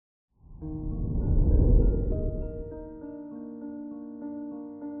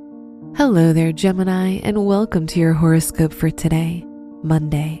Hello there, Gemini, and welcome to your horoscope for today,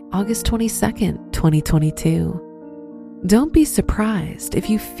 Monday, August 22nd, 2022. Don't be surprised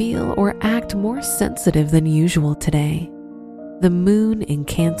if you feel or act more sensitive than usual today. The moon in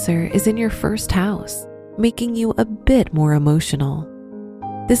Cancer is in your first house, making you a bit more emotional.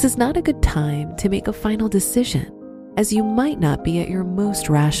 This is not a good time to make a final decision, as you might not be at your most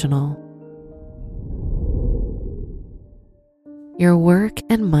rational. Your work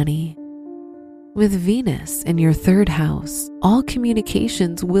and money. With Venus in your third house, all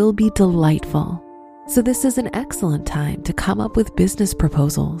communications will be delightful, so this is an excellent time to come up with business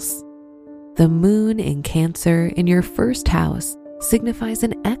proposals. The moon in Cancer in your first house signifies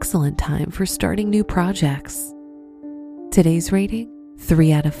an excellent time for starting new projects. Today's rating,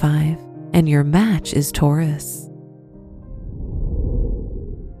 3 out of 5, and your match is Taurus.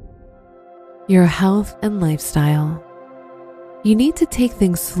 Your health and lifestyle. You need to take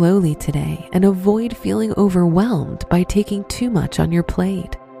things slowly today and avoid feeling overwhelmed by taking too much on your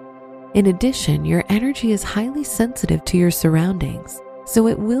plate. In addition, your energy is highly sensitive to your surroundings, so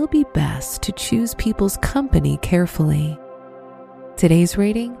it will be best to choose people's company carefully. Today's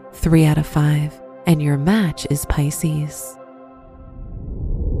rating, 3 out of 5, and your match is Pisces.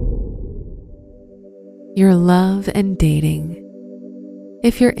 Your love and dating.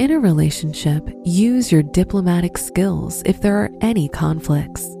 If you're in a relationship, use your diplomatic skills if there are any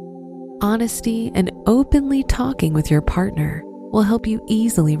conflicts. Honesty and openly talking with your partner will help you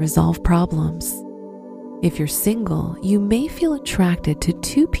easily resolve problems. If you're single, you may feel attracted to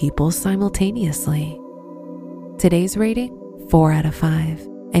two people simultaneously. Today's rating, 4 out of 5,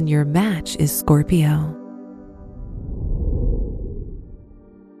 and your match is Scorpio.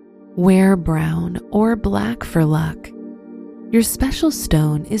 Wear brown or black for luck. Your special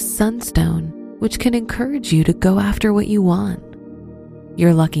stone is sunstone, which can encourage you to go after what you want.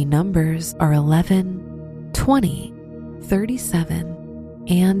 Your lucky numbers are 11, 20, 37,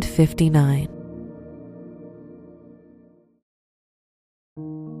 and 59.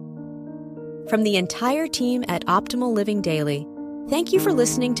 From the entire team at Optimal Living Daily, thank you for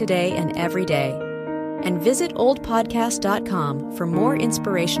listening today and every day. And visit oldpodcast.com for more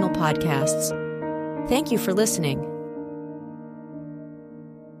inspirational podcasts. Thank you for listening.